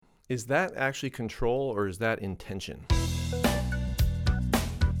Is that actually control or is that intention?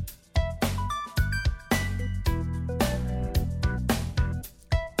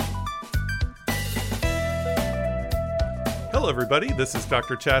 Hello, everybody. This is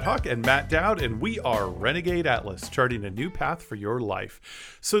Dr. Chad Hawk and Matt Dowd, and we are Renegade Atlas, charting a new path for your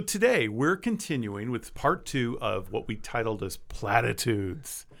life. So today we're continuing with part 2 of what we titled as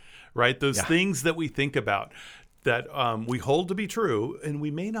platitudes, right? Those things that we think about that we hold to be true, and we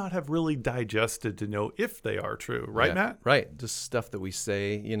may not have really digested to know if they are true, right, Matt? Right. Just stuff that we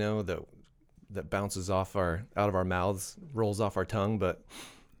say, that bounces off out of our mouths, rolls off our tongue, but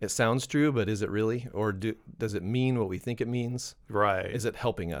it sounds true, but is it really? Or does it mean what we think it means? Right. Is it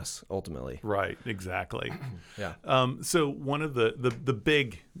helping us ultimately? Right, exactly. Yeah. So one of the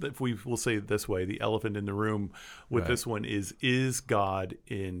big, if we will say it this way, the elephant in the room with this one is God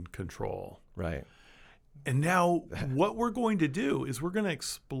in control? Right. And now what we're going to do is we're going to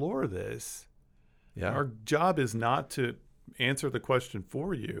explore this. Yeah. Our job is not to answer the question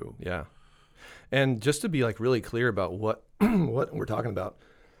for you. Yeah. And just to be really clear about what what we're talking about,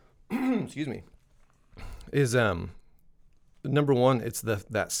 excuse me, is number one, it's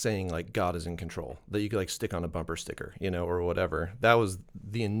that saying God is in control that you could stick on a bumper sticker, or whatever. That was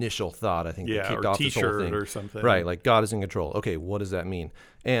the initial thought, I think, that kicked off this whole T-shirt thing. or something. Right, God is in control. Okay, what does that mean?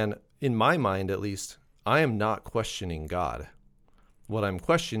 And in my mind, at least, I am not questioning God. What I'm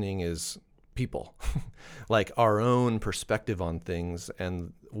questioning is people, our own perspective on things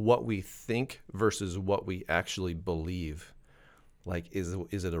and what we think versus what we actually believe. Is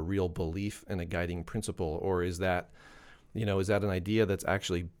it a real belief and a guiding principle, or is that, is that an idea that's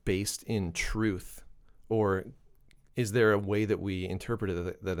actually based in truth, or is there a way that we interpret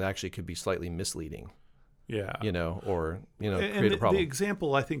it that actually could be slightly misleading? Yeah. Create and a problem. The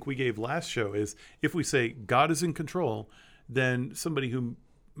example I think we gave last show is if we say God is in control, then somebody who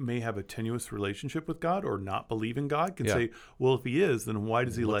may have a tenuous relationship with God or not believe in God can say, well, if he is, then why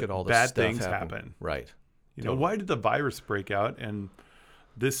does he let all bad things happen? Right. Why did the virus break out and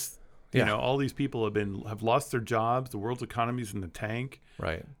this, all these people have lost their jobs, the world's economy's in the tank.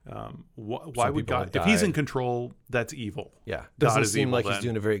 Right. Why would God, if he's in control, that's evil. Yeah. God Doesn't is seem evil like then. he's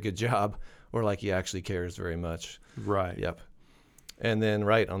doing a very good job or like he actually cares very much. Right. Yep. And then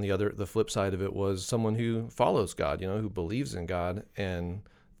on the flip side of it was someone who follows God, who believes in God and,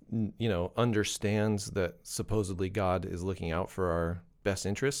 understands that supposedly God is looking out for our best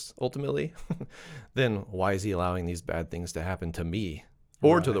interests ultimately. Then why is he allowing these bad things to happen to me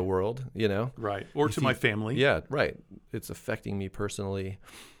or to the world, Right. Or to my family. Yeah, right. It's affecting me personally.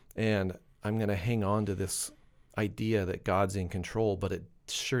 And I'm going to hang on to this idea that God's in control, but it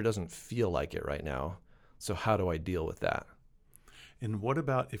sure doesn't feel like it right now. So how do I deal with that? And what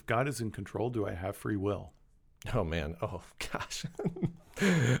about if God is in control, do I have free will? Oh man. Oh gosh.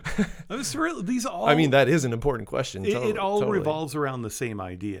 These all. I mean, that is an important question. It all totally revolves around the same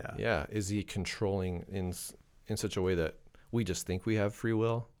idea. Yeah. Is he controlling in such a way that we just think we have free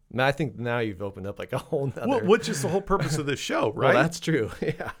will? Now, I think now you've opened up a whole nother. Well, which is the whole purpose of this show, right? Well, that's true.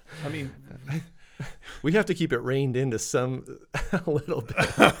 Yeah. I mean, we have to keep it reined into a little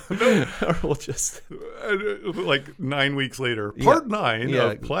bit, or we'll just 9 weeks later, part 9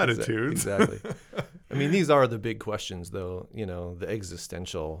 of platitudes. Exactly. I mean, these are the big questions, though. The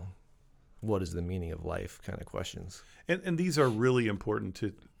existential, what is the meaning of life kind of questions. And these are really important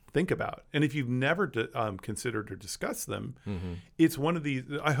to think about. And if you've never considered or discussed them, it's one of these.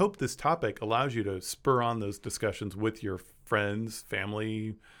 I hope this topic allows you to spur on those discussions with your friends,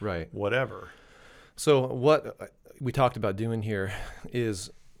 family, right, whatever. So what we talked about doing here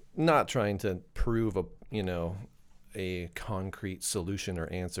is not trying to prove a concrete solution or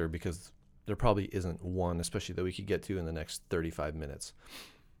answer, because there probably isn't one, especially that we could get to in the next 35 minutes.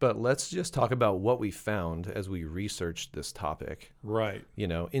 But let's just talk about what we found as we researched this topic. Right.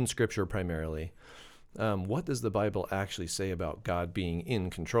 In Scripture primarily. What does the Bible actually say about God being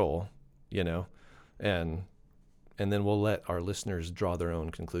in control? And then we'll let our listeners draw their own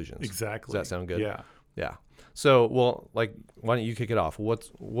conclusions. Exactly. Does that sound good? Yeah. Yeah. So, why don't you kick it off?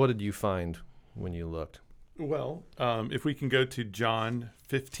 What did you find when you looked? Well, if we can go to John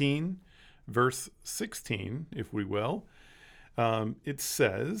 15, verse 16, if we will, it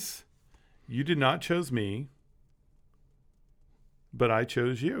says, "You did not choose me, but I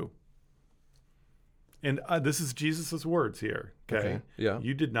chose you." And this is Jesus' words here. Okay. Yeah.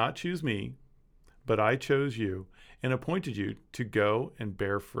 "You did not choose me, but I chose you and appointed you to go and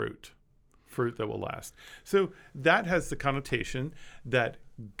bear fruit that will last." So that has the connotation that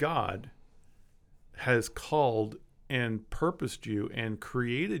God has called and purposed you and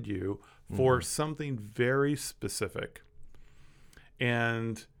created you for something very specific.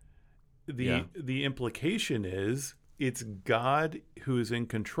 And the implication is it's God who is in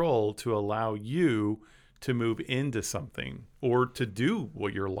control to allow you to move into something or to do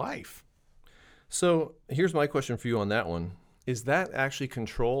your life. So here's my question for you on that one. Is that actually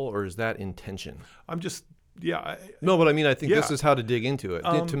control or is that intention? I'm just, yeah. No, but I mean, I think this Yeah. is how to dig into it.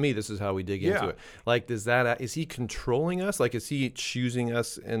 To me, this is how we dig into yeah. it. Like, is he controlling us? Like, is he choosing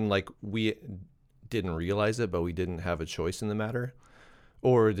us and like we didn't realize it, but we didn't have a choice in the matter?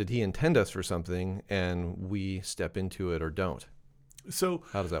 Or did he intend us for something and we step into it or don't? So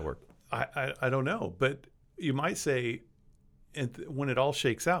How does that work? I don't know, but you might say, when it all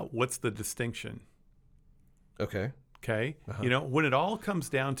shakes out, what's the distinction? Okay. Okay. When it all comes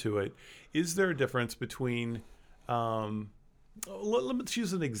down to it, is there a difference between, let's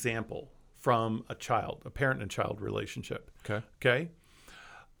use an example from a parent and child relationship. Okay. Okay.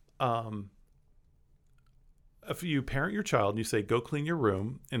 If you parent your child and you say, go clean your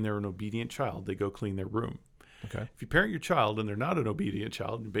room, and they're an obedient child, they go clean their room. Okay. If you parent your child and they're not an obedient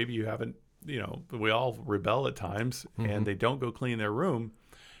child, and maybe you haven't, we all rebel at times, and they don't go clean their room,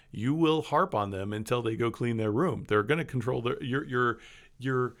 you will harp on them until they go clean their room. They're going to control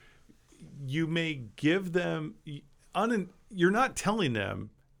you may give them, you're not telling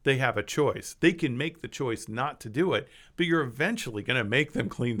them they have a choice. They can make the choice not to do it, but you're eventually going to make them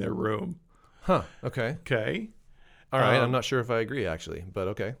clean their room. Huh. Okay. Okay. All right. I'm not sure if I agree, actually, but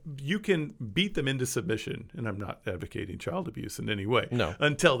okay. You can beat them into submission, and I'm not advocating child abuse in any way. No.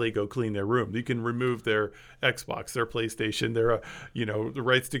 Until they go clean their room. You can remove their Xbox, their PlayStation, their the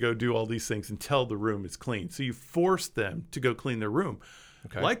rights to go do all these things until the room is clean. So you force them to go clean their room.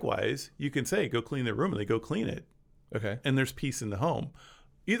 Okay. Likewise, you can say, go clean their room, and they go clean it. Okay. And there's peace in the home.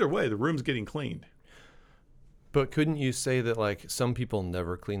 Either way, the room's getting cleaned. But couldn't you say that like some people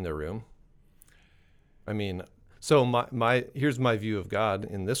never clean their room? I mean, so here's my view of God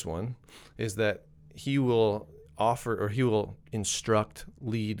in this one is that he will offer or he will instruct,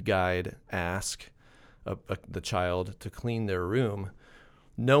 lead, guide, ask the child to clean their room,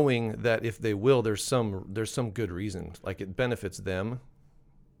 knowing that if they will, there's some good reason, like it benefits them,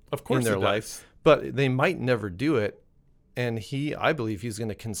 of course, in their life, but they might never do it, and I believe he's going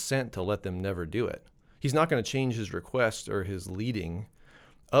to consent to let them never do it. He's not going to change his request or his leading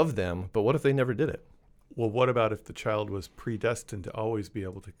of them, but what if they never did it? Well, what about if the child was predestined to always be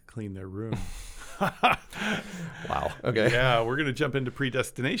able to clean their room? Wow. Okay. Yeah, we're going to jump into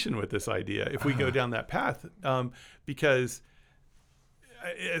predestination with this idea if we go down that path, because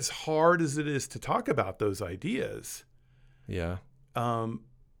as hard as it is to talk about those ideas, yeah,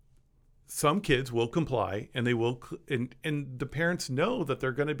 some kids will comply, and they will, and the parents know that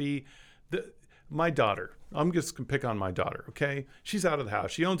they're going to be my daughter. I'm just going to pick on my daughter, okay? She's out of the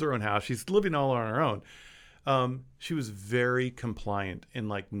house. She owns her own house. She's living all on her own. She was very compliant in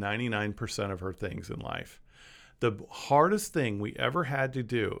like 99% of her things in life. The hardest thing we ever had to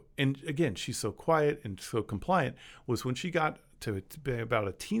do, and again, she's so quiet and so compliant, was when she got to be about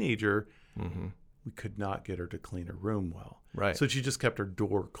a teenager, we could not get her to clean her room well. Right. So she just kept her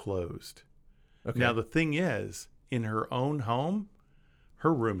door closed. okay. Now, the thing is, in her own home,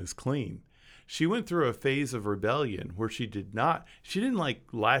 her room is clean. She went through a phase of rebellion where she didn't like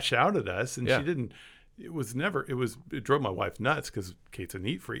lash out at us, and it drove my wife nuts because Kate's a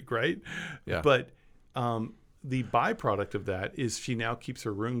neat freak, right? Yeah. But the byproduct of that is she now keeps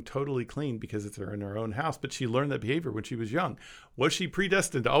her room totally clean because it's in her own house, but she learned that behavior when she was young. Was she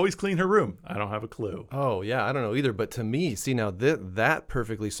predestined to always clean her room? I don't have a clue. Oh, yeah, I don't know either. But to me, see, now that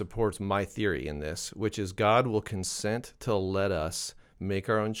perfectly supports my theory in this, which is God will consent to let us make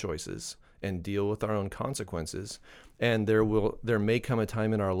our own choices and deal with our own consequences. And there may come a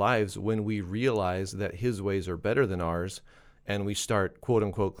time in our lives when we realize that his ways are better than ours, and we start, quote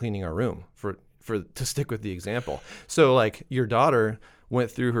unquote, cleaning our room, to stick with the example. So like your daughter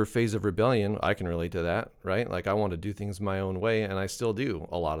went through her phase of rebellion. I can relate to that, right? Like I want to do things my own way, and I still do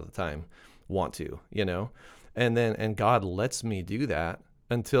a lot of the time want to, and God lets me do that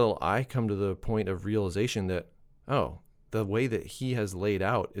until I come to the point of realization that, oh, the way that he has laid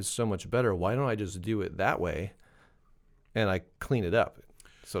out is so much better. Why don't I just do it that way? And I clean it up,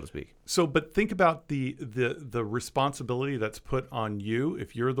 so to speak. So, but think about the responsibility that's put on you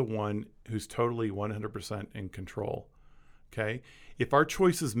if you're the one who's totally 100% in control. Okay? If our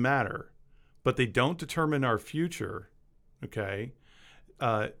choices matter, but they don't determine our future, okay?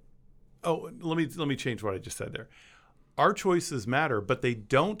 Let me change what I just said there. Our choices matter, but they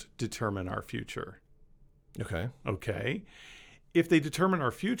don't determine our future. Okay. Okay. If they determine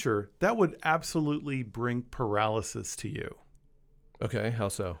our future, that would absolutely bring paralysis to you. Okay. How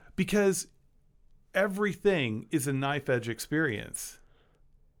so? Because everything is a knife edge experience.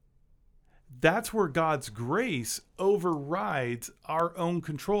 that's where God's grace overrides our own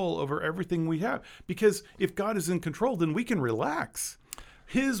control over everything we have. Because if God is in control, then we can relax.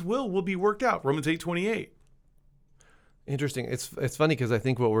 His will be worked out. Romans 8:28. Interesting. It's funny because I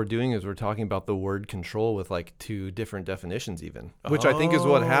think what we're doing is we're talking about the word control with like two different definitions even, which I think is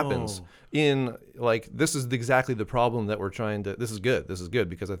what happens in like, this is exactly the problem that we're trying to, this is good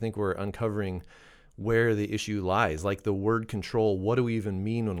because I think we're uncovering where the issue lies. Like the word control, what do we even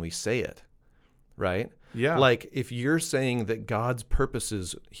mean when we say it? Right? Yeah. Like if you're saying that God's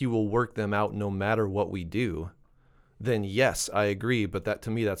purposes, he will work them out no matter what we do, then yes, I agree. But that, to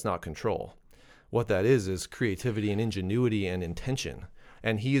me, that's not control. What that is creativity and ingenuity and intention.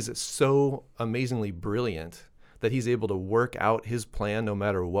 And he is so amazingly brilliant that he's able to work out his plan no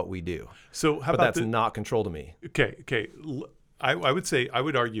matter what we do. So how but about that's not control to me. Okay. I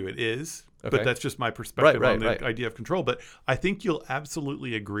would argue it is, Okay. but that's just my perspective on the right. idea of control. But I think you'll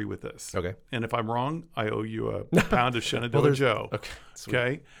absolutely agree with this. Okay. And if I'm wrong, I owe you a pound of Shenandoah Joe. Okay. Sweet.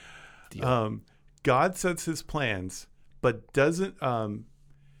 Okay. Deal. God sets his plans, but doesn't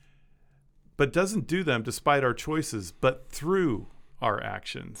do them despite our choices, but through our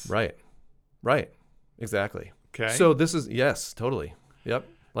actions. Right. Exactly. Okay. So this is, yes, totally. Yep.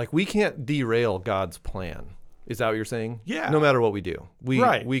 Like we can't derail God's plan. Is that what you're saying? Yeah. No matter what we do,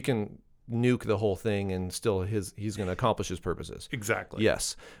 Right. we can nuke the whole thing and still he's going to accomplish his purposes. Exactly.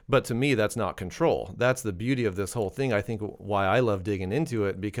 Yes. But to me, that's not control. That's the beauty of this whole thing. I think why I love digging into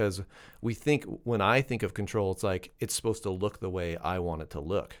it, because when I think of control, it's like, it's supposed to look the way I want it to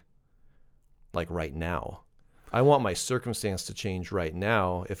look. Like right now, I want my circumstance to change right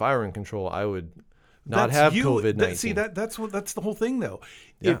now. If I were in control, I would not have COVID-19. That's the whole thing though.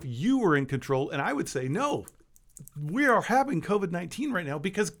 Yeah. If you were in control, and I would say, no, we are having COVID-19 right now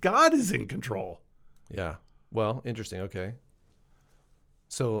because God is in control. Yeah. Well, interesting. Okay.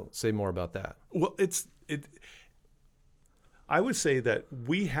 So say more about that. Well, I would say that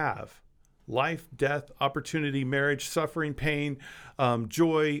we have life, death, opportunity, marriage, suffering, pain,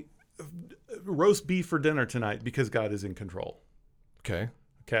 joy, roast beef for dinner tonight because God is in control.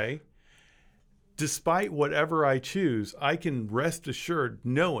 Okay. Despite whatever I choose, I can rest assured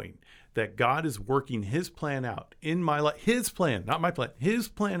knowing that God is working his plan out in my life, his plan, not my plan, his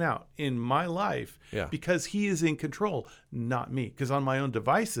plan out in my life, because he is in control, not me. Because on my own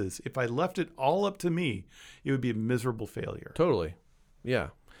devices, if I left it all up to me, it would be a miserable failure. Totally. Yeah.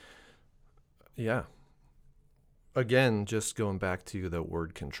 Again, just going back to the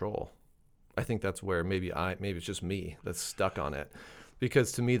word control, I think that's where maybe it's just me that's stuck on it.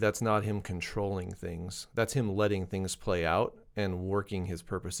 Because to me, that's not him controlling things. That's him letting things play out and working his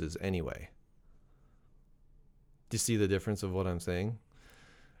purposes anyway. Do you see the difference of what I'm saying?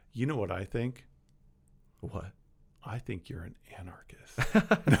 You know what I think? What? I think you're an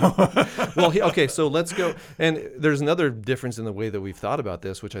anarchist. Well, okay, so let's go. And there's another difference in the way that we've thought about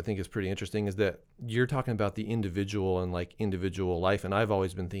this, which I think is pretty interesting, is that you're talking about the individual and like individual life. And I've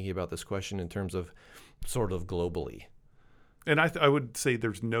always been thinking about this question in terms of sort of globally. And I would say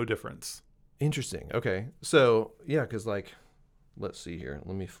there's no difference. Interesting. Okay. So, yeah, because like, let's see here.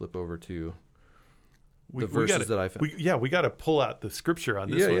 Let me flip over to the verses that I found. We got to pull out the scripture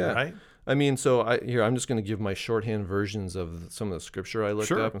on this one, right? I mean, so I'm just going to give my shorthand versions of some of the scripture I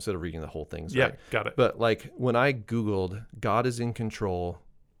looked up instead of reading the whole thing. Yeah, right? got it. But like when I Googled God is in control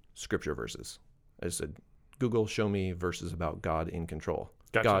scripture verses, I just said, Google, show me verses about God in control.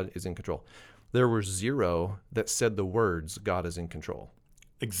 Gotcha. God is in control. There were 0 that said the words God is in control.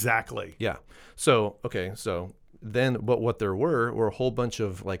 Exactly. Yeah. So, okay. So then what there were a whole bunch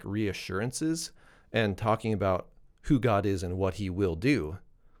of like reassurances and talking about who God is and what he will do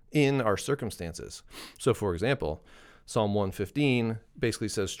in our circumstances. So for example, Psalm 115 basically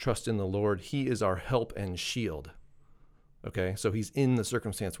says, trust in the Lord. He is our help and shield. Okay. So he's in the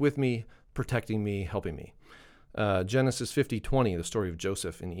circumstance with me, protecting me, helping me. Genesis 50:20, the story of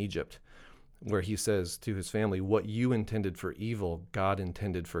Joseph in Egypt, where he says to his family, what you intended for evil, God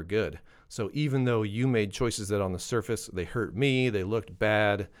intended for good. So even though you made choices that on the surface, they hurt me, they looked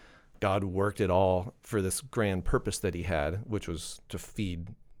bad, God worked it all for this grand purpose that he had, which was to feed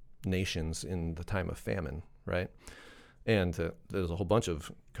nations in the time of famine, right? And there's a whole bunch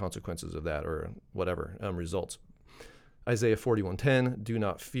of consequences of that, or whatever, results. Isaiah 41:10, do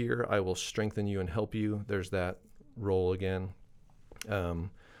not fear, I will strengthen you and help you. There's that role again.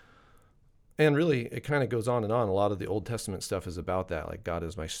 And really, it kind of goes on and on. A lot of the Old Testament stuff is about that. Like, God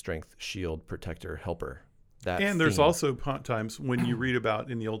is my strength, shield, protector, helper. And there's also times when you read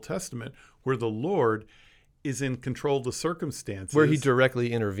about in the Old Testament where the Lord is in control of the circumstances. Where he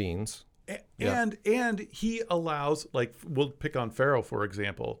directly intervenes. And he allows, like, we'll pick on Pharaoh, for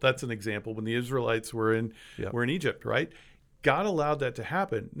example. That's an example when the Israelites were in Egypt, right? God allowed that to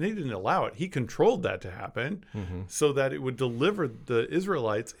happen. They didn't allow it. He controlled that to happen so that it would deliver the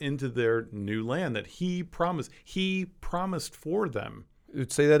Israelites into their new land that he promised. He promised for them.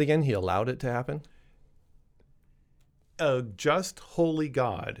 Say that again. He allowed it to happen? A just, holy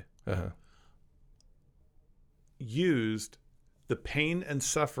God used the pain and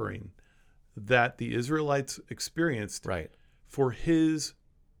suffering that the Israelites experienced for his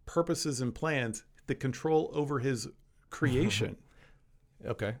purposes and plans, the control over his creation.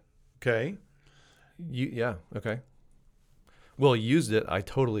 Okay. Okay. Okay. Well, he used it. I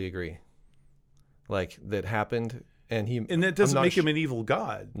totally agree. Like, that happened, and that doesn't make him an evil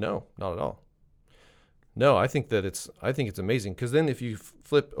God. No, not at all. No, I think it's amazing, because then if you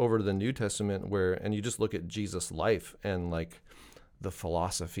flip over to the New Testament and you just look at Jesus' life and like the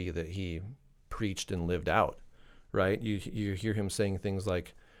philosophy that he preached and lived out, right? You hear him saying things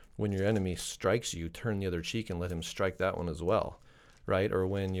like, when your enemy strikes you, turn the other cheek and let him strike that one as well, right? Or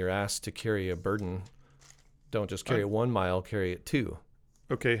when you're asked to carry a burden, don't just carry it 1 mile, carry it 2.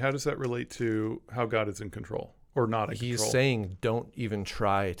 Okay, how does that relate to how God is in control or not in control? He's saying don't even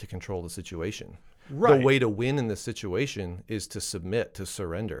try to control the situation. Right. The way to win in this situation is to submit, to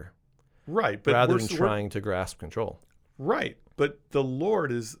surrender. Right. But rather than trying to grasp control. Right. But the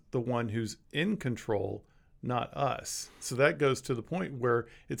Lord is the one who's in control, not us. So that goes to the point where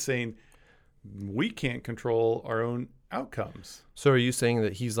it's saying we can't control our own outcomes. So are you saying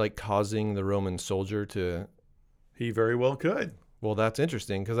that he's like causing the Roman soldier to... He very well could. Well, that's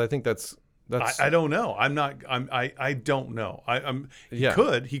interesting, because I think that's... I don't know. I don't know.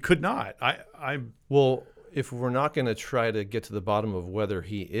 He could not. Well, if we're not going to try to get to the bottom of whether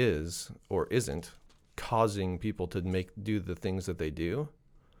he is or isn't causing people to do the things that they do,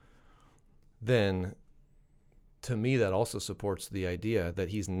 then to me that also supports the idea that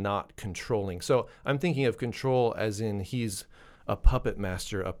he's not controlling. So I'm thinking of control as in he's a puppet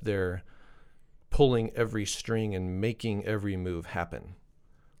master up there pulling every string and making every move happen.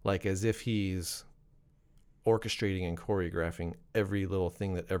 Like as if he's orchestrating and choreographing every little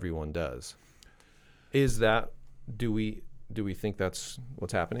thing that everyone does. Do we think that's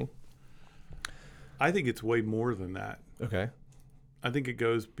what's happening? I think it's way more than that. Okay. I think it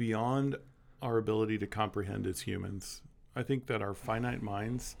goes beyond our ability to comprehend as humans. I think that our finite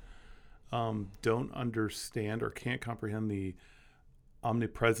minds don't understand or can't comprehend the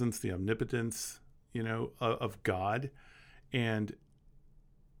omnipresence, the omnipotence, of God, and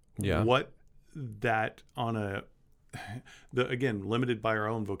what that again, limited by our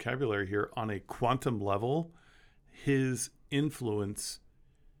own vocabulary here, on a quantum level, his influence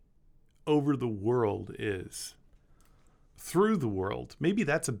over the world is. Through the world. Maybe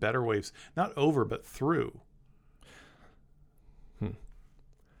that's a better way of, not over, but through.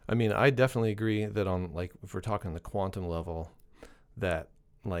 I mean, I definitely agree that on, like, if we're talking the quantum level, that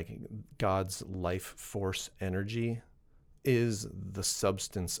like God's life force energy is the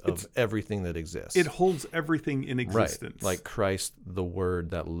substance of everything that exists. It holds everything in existence. Right. Like Christ, the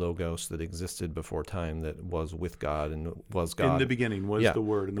Word, that logos that existed before time, that was with God and was God. In the beginning was the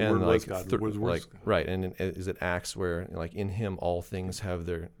Word, and the Word was God. And the Word was God. Right. And is it Acts where, like, in him all things have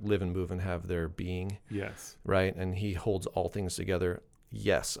their live and move and have their being? Yes. Right. And he holds all things together.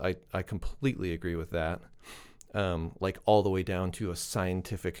 Yes, I completely agree with that. Like all the way down to a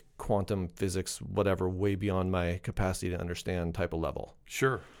scientific quantum physics, whatever, way beyond my capacity to understand type of level.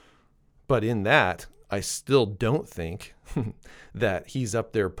 Sure. But in that, I still don't think that he's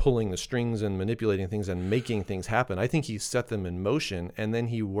up there pulling the strings and manipulating things and making things happen. I think he set them in motion, and then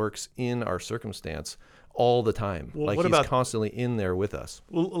he works in our circumstance all the time. Well, like he's constantly in there with us.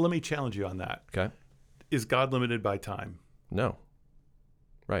 Well, let me challenge you on that. Okay. Is God limited by time? No.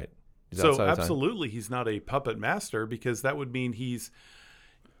 Right. So absolutely, he's not a puppet master, because that would mean he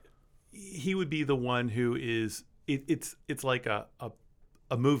would be the one who is. It's like a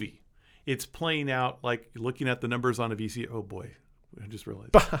movie. It's playing out like looking at the numbers on a VCR. Oh boy, I just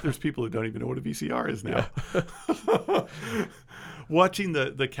realized there's people who don't even know what a VCR is now. Yeah. Watching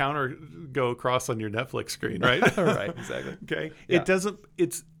the counter go across on your Netflix screen, right? Right. Exactly. Okay. Yeah.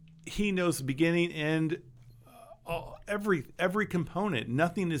 He knows the beginning, end. Every component.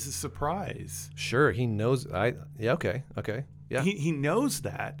 Nothing is a surprise. Sure, he knows. Okay. Yeah. He knows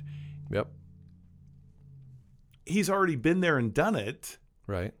that. Yep. He's already been there and done it.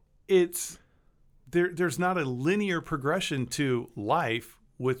 Right. There's not a linear progression to life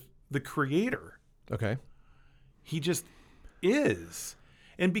with the Creator. Okay. He just is.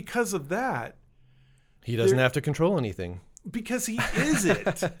 And because of that, he doesn't have to control anything. Because he is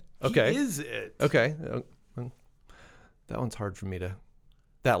it. Okay. He is it. Okay. That one's hard for me to.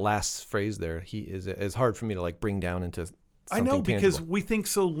 That last phrase there, he is it, is hard for me to like bring down into something I know, tangible. because we think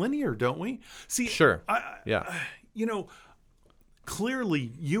so linear, don't we? See, Sure. Yeah.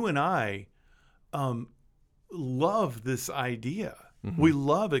 Clearly you and I love this idea. Mm-hmm. We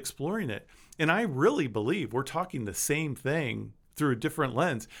love exploring it. And I really believe we're talking the same thing through a different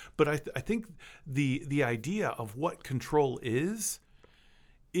lens. But I think the idea of what control is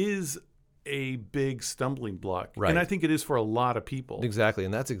a big stumbling block. Right. And I think it is for a lot of people. Exactly.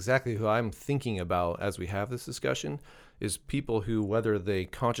 And that's exactly who I'm thinking about as we have this discussion, is people who, whether they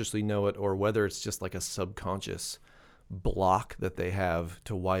consciously know it or whether it's just like a subconscious block that they have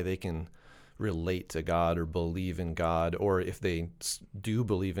to why they can relate to God or believe in God, or if they do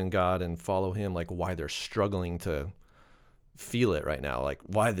believe in God and follow him, like why they're struggling to feel it right now, like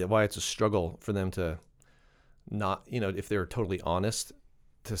why it's a struggle for them to not, if they're totally honest,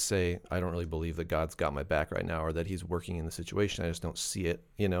 to say, I don't really believe that God's got my back right now, or that he's working in the situation. I just don't see it.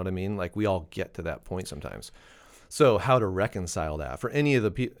 You know what I mean? Like we all get to that point sometimes. So how to reconcile that for any of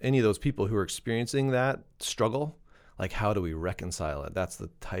those people who are experiencing that struggle, like how do we reconcile it? That's the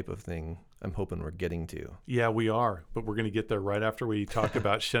type of thing I'm hoping we're getting to. Yeah, we are, but we're going to get there right after we talk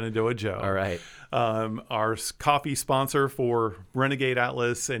about Shenandoah Joe. All right. Our coffee sponsor for Renegade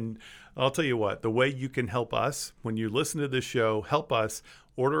Atlas. And I'll tell you what, the way you can help us when you listen to this show, help us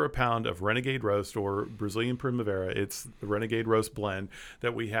order a pound of Renegade Roast or Brazilian Primavera. It's the Renegade Roast blend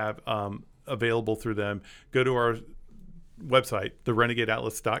that we have available through them. Go to our website,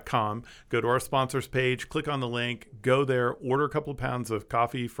 therenegadeatlas.com. Go to our sponsors page, click on the link, go there, order a couple of pounds of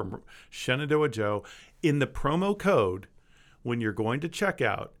coffee from Shenandoah Joe. In the promo code, when you're going to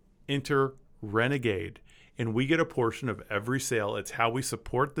checkout, enter Renegade, and we get a portion of every sale. It's how we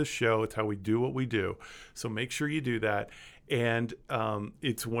support this show. It's how we do what we do. So make sure you do that. And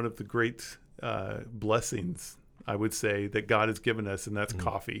it's one of the great blessings, I would say, that God has given us, and that's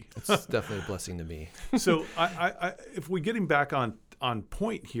coffee. It's definitely a blessing to me. So I if we're getting back on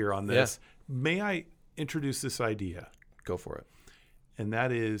point here on this, may I introduce this idea? Go for it. And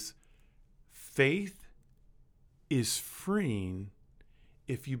that is, faith is freeing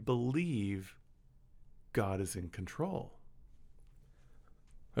if you believe God is in control.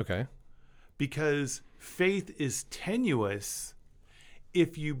 Okay. Because faith is tenuous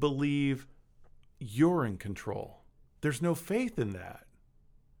if you believe you're in control. There's no faith in that.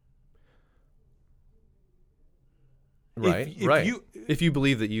 Right. If you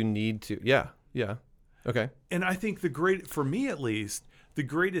believe that you need to. Yeah. Okay. And I think for me at least, the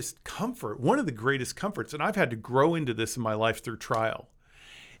greatest comfort, one of the greatest comforts, and I've had to grow into this in my life through trial,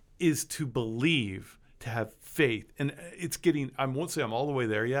 is to believe, to have faith. And I won't say I'm all the way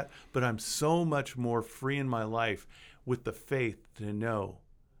there yet, but I'm so much more free in my life with the faith to know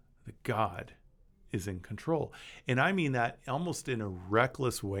that God is in control. And I mean that almost in a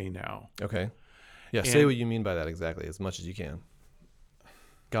reckless way now. Okay. Yeah. Say what you mean by that exactly, as much as you can.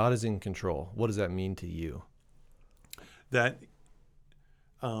 God is in control. What does that mean to you? That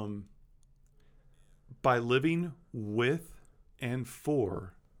by living with and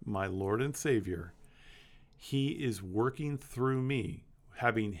for my Lord and Savior, he is working through me,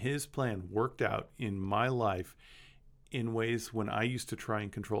 having his plan worked out in my life in ways when I used to try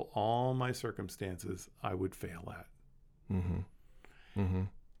and control all my circumstances, I would fail at. Mm-hmm. Mm-hmm.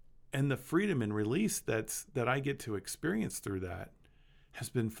 And the freedom and release that I get to experience through that has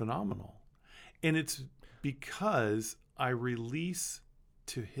been phenomenal. And it's because I release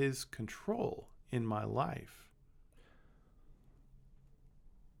to his control in my life.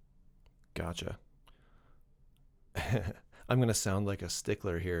 Gotcha. I'm going to sound like a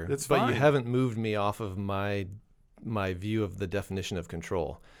stickler here. That's but fine. You haven't moved me off of my view of the definition of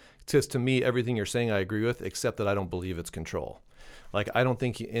control. Because to me, everything you're saying I agree with, except that I don't believe it's control. Like, I don't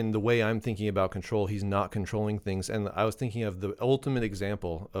think in the way I'm thinking about control, he's not controlling things. And I was thinking of the ultimate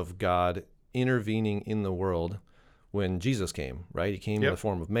example of God intervening in the world when Jesus came, right? He came in the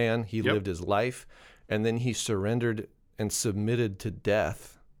form of man. He lived his life, and then he surrendered and submitted to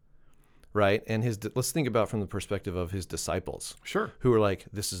death, right? And let's think about from the perspective of his disciples. Sure. Who were like,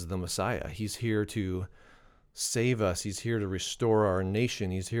 this is the Messiah. He's here to save us. He's here to restore our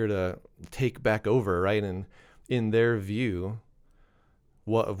nation. He's here to take back over, right? And in their view,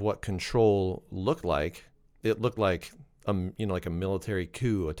 what control looked like, it looked like like a military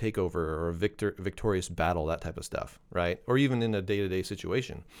coup, a takeover, or a victorious battle, that type of stuff, right? Or even in a day-to-day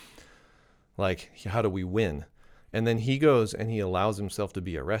situation, like, how do we win? And then he goes and he allows himself to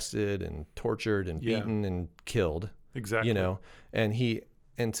be arrested and tortured and beaten and killed. Exactly.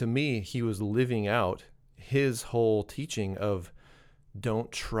 And to me, he was living out his whole teaching of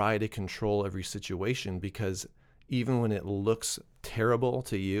don't try to control every situation, because even when it looks terrible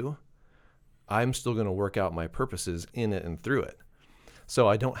to you, I'm still going to work out my purposes in it and through it. So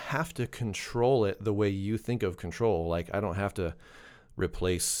I don't have to control it the way you think of control. Like, I don't have to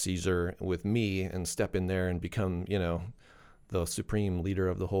replace Caesar with me and step in there and become, the supreme leader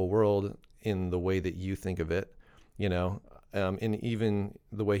of the whole world in the way that you think of it, and even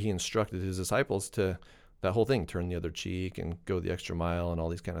the way he instructed his disciples to that whole thing, turn the other cheek and go the extra mile and all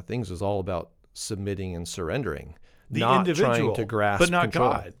these kind of things, is all about submitting and surrendering, not trying to grasp but not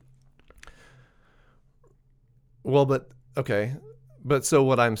control. God. Well, but so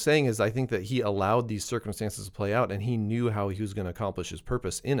what I'm saying is, I think that he allowed these circumstances to play out, and he knew how he was going to accomplish his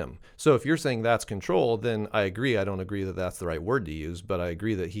purpose in them. So if you're saying that's control, then I agree. I don't agree that that's the right word to use, but I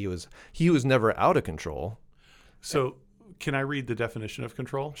agree that he was never out of control. So can I read the definition of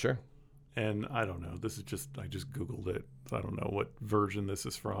control? Sure. And I don't know. I just Googled it. I don't know what version this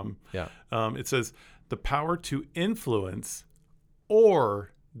is from. Yeah. It says the power to influence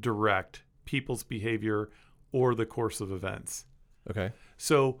or direct people's behavior or the course of events. Okay.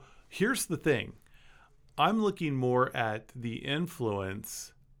 So here's the thing. I'm looking more at the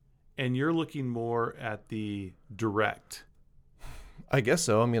influence, and you're looking more at the direct. I guess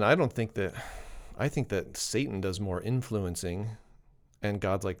so. I mean, I think that Satan does more influencing, and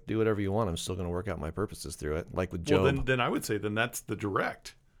God's like, do whatever you want. I'm still going to work out my purposes through it. Like with Job. Well, then I would say that's the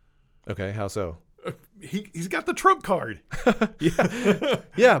direct. Okay. How so? He's got the trump card.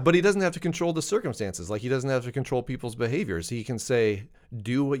 Yeah, but he doesn't have to control the circumstances. Like, he doesn't have to control people's behaviors. He can say,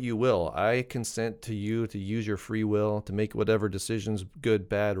 do what you will. I consent to you to use your free will to make whatever decisions, good,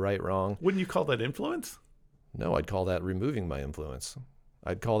 bad, right, wrong. Wouldn't you call that influence? No, I'd call that removing my influence.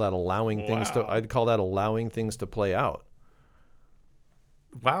 I'd call that allowing things to play out.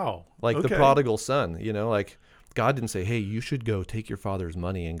 Wow. Like okay. the prodigal son, like God didn't say, hey, you should go take your father's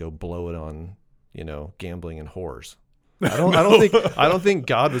money and go blow it on, gambling and whores. I don't think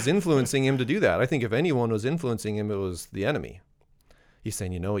God was influencing him to do that. I think if anyone was influencing him, it was the enemy. He's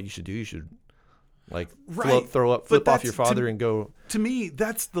saying, you know what you should do? You should flip off your father and go. To me,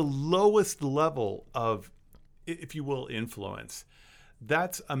 that's the lowest level of, if you will, influence.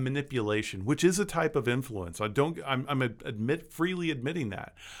 That's a manipulation, which is a type of influence. I'm freely admitting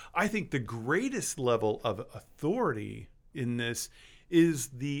that. I think the greatest level of authority in this is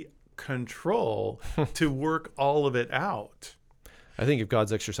the control to work all of it out. I think if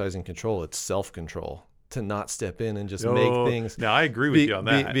God's exercising control, it's self-control to not step in and just make things. Now, I agree with you on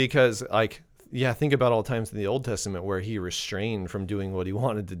that. Because, think about all the times in the Old Testament where he restrained from doing what he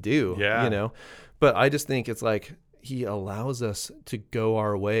wanted to do. Yeah. But I just think it's like he allows us to go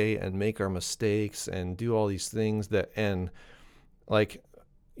our way and make our mistakes and do all these things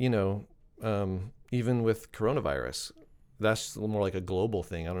even with coronavirus, that's more like a global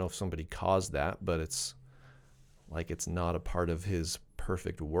thing. I don't know if somebody caused that, but it's not a part of his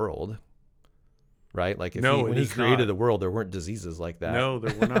perfect world, right? Like when he created the world, there weren't diseases like that. No,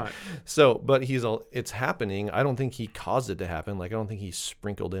 there were not. But it's happening. I don't think he caused it to happen. Like, I don't think he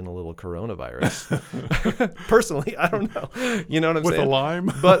sprinkled in a little coronavirus. Personally, I don't know. You know what I'm saying? With a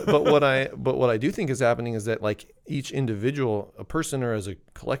lime. but what I do think is happening is that, like, each individual, a person or as a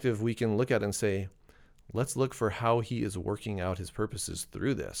collective, we can look at it and say, let's look for how he is working out his purposes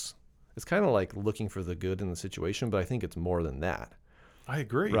through this. It's kind of like looking for the good in the situation, but I think it's more than that. I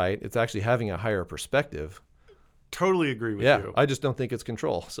agree. Right? It's actually having a higher perspective. Totally agree with you. I just don't think it's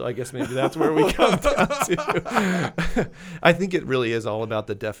control. So I guess maybe that's where we come down to. I think it really is all about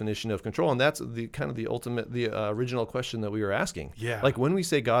the definition of control. And that's the original question that we were asking. Yeah. Like, when we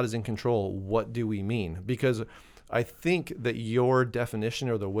say God is in control, what do we mean? Because I think that your definition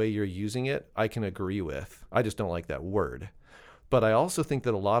or the way you're using it, I can agree with. I just don't like that word. But I also think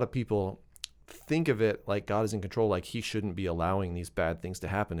that a lot of people think of it like God is in control, like he shouldn't be allowing these bad things to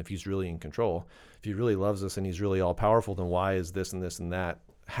happen if he's really in control. If he really loves us and he's really all powerful, then why is this and this and that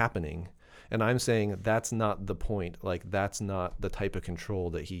happening? And I'm saying that's not the point. Like, that's not the type of control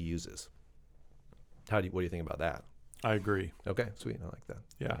that he uses. What do you think about that? I agree. Okay, sweet. I like that.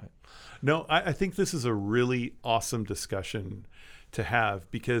 Yeah. Right. No, I think this is a really awesome discussion to have,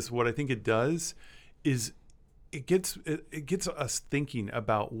 because what I think it does is it gets us thinking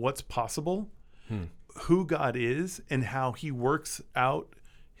about what's possible, who God is, and how he works out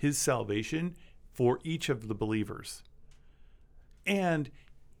his salvation for each of the believers. And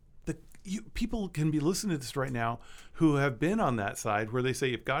people can be listening to this right now who have been on that side where they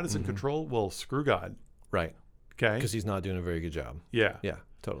say, if God is in control, well, screw God. Right. Okay. Because he's not doing a very good job. Yeah. Yeah,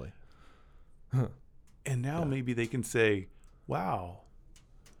 totally. And now maybe they can say, wow,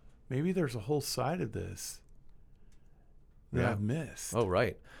 maybe there's a whole side of this that Yeah. I've missed? Oh,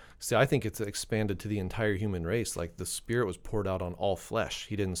 right. See, I think it's expanded to the entire human race. Like the Spirit was poured out on all flesh.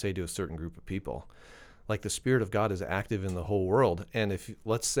 He didn't say to a certain group of people. Like the Spirit of God is active in the whole world. And if,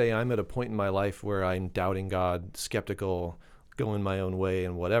 let's say I'm at a point in my life where I'm doubting God, skeptical, going my own way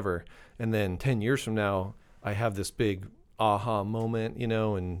and whatever, and then 10 years from now, I have this big aha moment,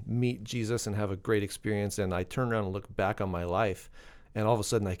 and meet Jesus and have a great experience. And I turn around and look back on my life, and all of a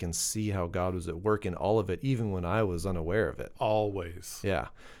sudden I can see how God was at work in all of it, even when I was unaware of it. Always. Yeah.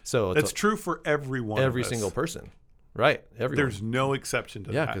 So That's true for everyone. every single person. Right. Everyone. There's no exception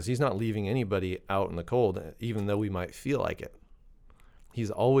to Yeah, that. because he's not leaving anybody out in the cold, even though we might feel like it. He's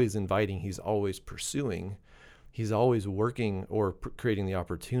always inviting. He's always pursuing. He's always working or creating the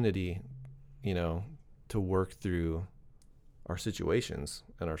opportunity, to work through our situations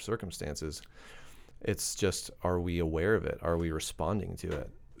and our circumstances. It's just, are we aware of it? Are we responding to it?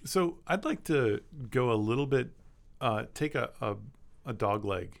 So I'd like to go a little bit, take a dog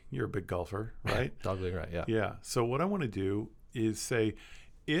leg. You're a big golfer, right? Dog leg, right? Yeah. Yeah. So what I want to do is say,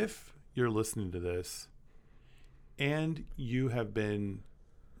 if you're listening to this and you have been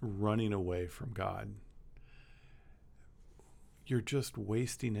running away from God, you're just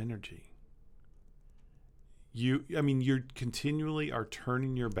wasting energy. You continually are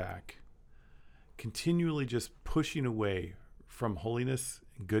turning your back, continually just pushing away from holiness,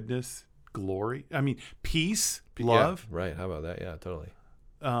 goodness, glory. Peace, love. Yeah, right. How about that? Yeah, totally.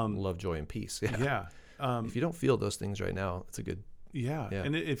 Love, joy, and peace. Yeah. If you don't feel those things right now, it's a good. Yeah. Yeah.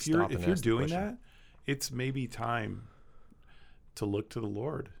 And if Stop you're and ask the doing question. that, it's maybe time to look to the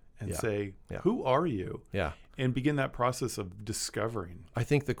Lord and Yeah. say, Yeah. who are you? Yeah. And begin that process of discovering. I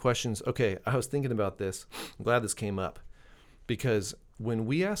think the questions, okay, I was thinking about this. I'm glad this came up, because when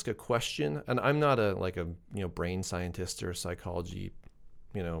we ask a question, and I'm not a brain scientist or psychology,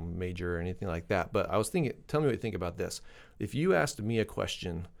 major or anything like that, but I was thinking, tell me what you think about this. If you asked me a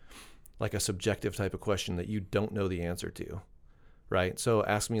question, like a subjective type of question that you don't know the answer to, right? So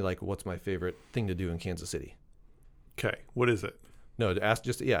ask me what's my favorite thing to do in Kansas City? Okay. What is it? No, ask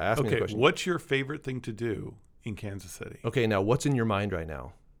me the Okay. question. What's your favorite thing to do in Kansas City? Okay, now what's in your mind right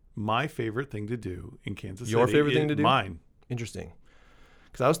now? My favorite thing to do in Kansas City. Your favorite thing to do? Mine. Interesting.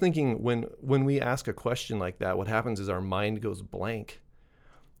 Because I was thinking when we ask a question like that, what happens is our mind goes blank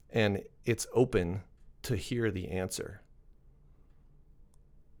and it's open to hear the answer.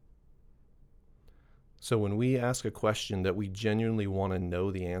 So when we ask a question that we genuinely want to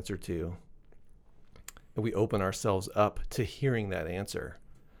know the answer to, and we open ourselves up to hearing that answer.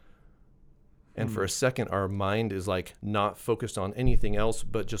 And for a second, our mind is not focused on anything else,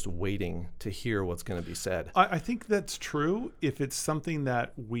 but just waiting to hear what's going to be said. I think that's true if it's something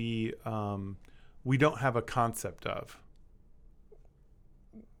that we don't have a concept of.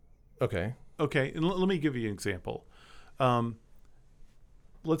 Okay. Okay, and let me give you an example.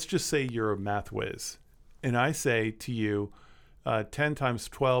 Let's just say you're a math whiz, and I say to you, 10 times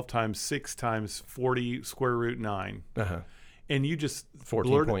 12 times 6 times 40 square root 9. Uh-huh. And you just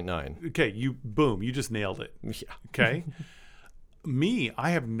 14.9. Okay, you just nailed it. Yeah. Okay. Me, I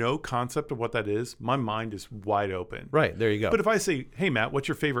have no concept of what that is. My mind is wide open. Right, there you go. But if I say, "Hey Matt, what's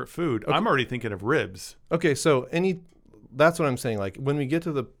your favorite food?" I'm already thinking of ribs. Okay, so that's what I'm saying. When we get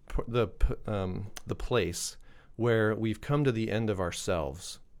to the place where we've come to the end of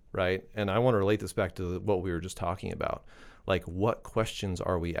ourselves, right? And I want to relate this back to what we were just talking about. What questions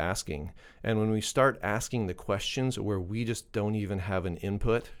are we asking? And when we start asking the questions where we just don't even have an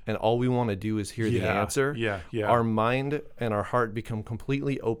input and all we want to do is hear the answer, our mind and our heart become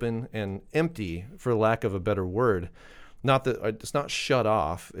completely open and empty, for lack of a better word. Not that it's not shut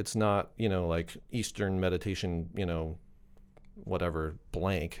off. It's not, Eastern meditation, whatever,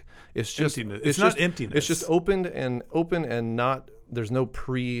 blank. It's just emptiness. It's not emptiness. It's just open and not, there's no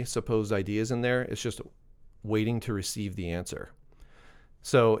presupposed ideas in there. It's just waiting to receive the answer.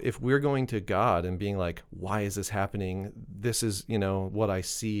 So if we're going to God and being why is this happening? This is, what I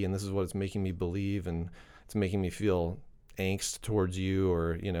see, and this is what it's making me believe, and it's making me feel angst towards you,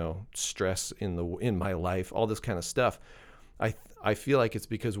 or, stress in my life, all this kind of stuff. I feel like it's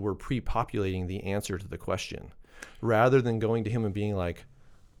because we're pre-populating the answer to the question, rather than going to him and being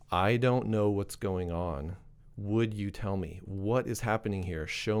I don't know what's going on. Would you tell me what is happening here?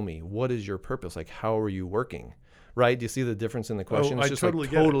 Show me. What is your purpose? How are you working? Right? Do you see the difference in the question? It's just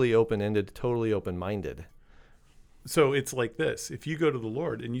totally open-ended, totally open-minded. So it's like this. If you go to the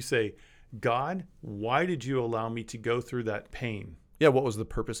Lord and you say, "God, why did you allow me to go through that pain?" Yeah, what was the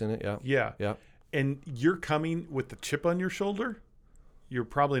purpose in it? Yeah. Yeah. And you're coming with the chip on your shoulder, you're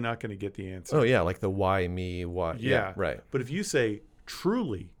probably not going to get the answer. Oh, yeah, the why me, why. Yeah, right. But if you say,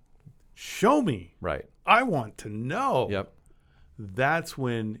 "Truly, show me. Right. I want to know." Yep. that's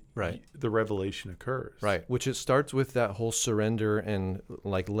when Right. the revelation occurs. Right. Which it starts with that whole surrender and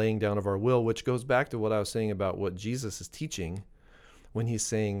like laying down of our will, which goes back to what I was saying about what Jesus is teaching when he's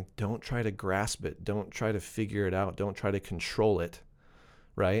saying, don't try to grasp it. Don't try to figure it out. Don't try to control it.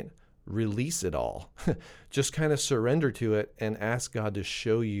 Right. Release it all. Just kind of surrender to it and ask God to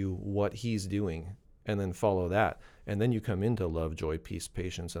show you what he's doing, and then follow that. And then you come into love, joy, peace,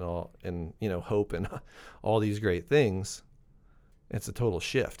 patience, and all, and, you know, hope and all these great things. It's a total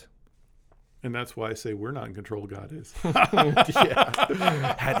shift. And that's why I say we're not in control, God is.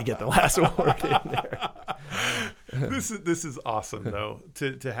 Yeah. Had to get the last word in there. This is awesome, though,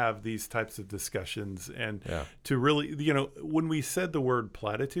 to have these types of discussions and Yeah. to really, you know, when we said the word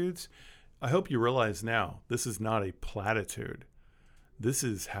platitudes, I hope you realize now this is not a platitude. This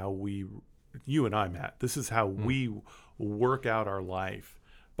is how you and I, Matt, this is how we work out our life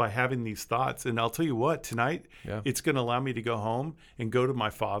by having these thoughts. And I'll tell you what, tonight, it's going to allow me to go home and go to my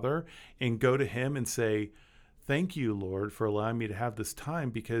Father and go to him and say, thank you, Lord, for allowing me to have this time,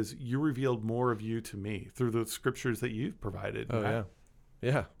 because you revealed more of you to me through the scriptures that you've provided. Oh, Matt.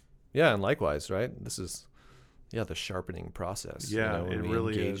 yeah. Yeah. And likewise, right? This is, the sharpening process. Yeah, when it we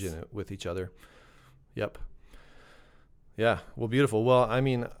really engage is. in it with each other. Yep. Yeah. Well, beautiful. Well, I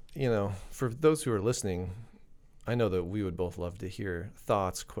mean, for those who are listening, I know that we would both love to hear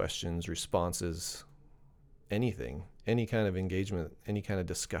thoughts, questions, responses, anything, any kind of engagement, any kind of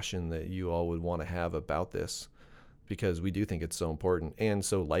discussion that you all would want to have about this, because we do think it's so important and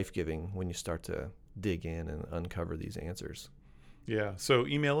so life-giving when you start to dig in and uncover these answers. Yeah. So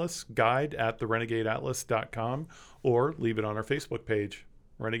email us, guide@therenegadeatlas.com, or leave it on our Facebook page,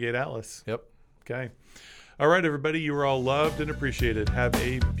 Renegade Atlas. Yep. Okay. All right, everybody. You are all loved and appreciated. Have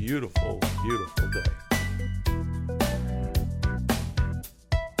a beautiful, beautiful day.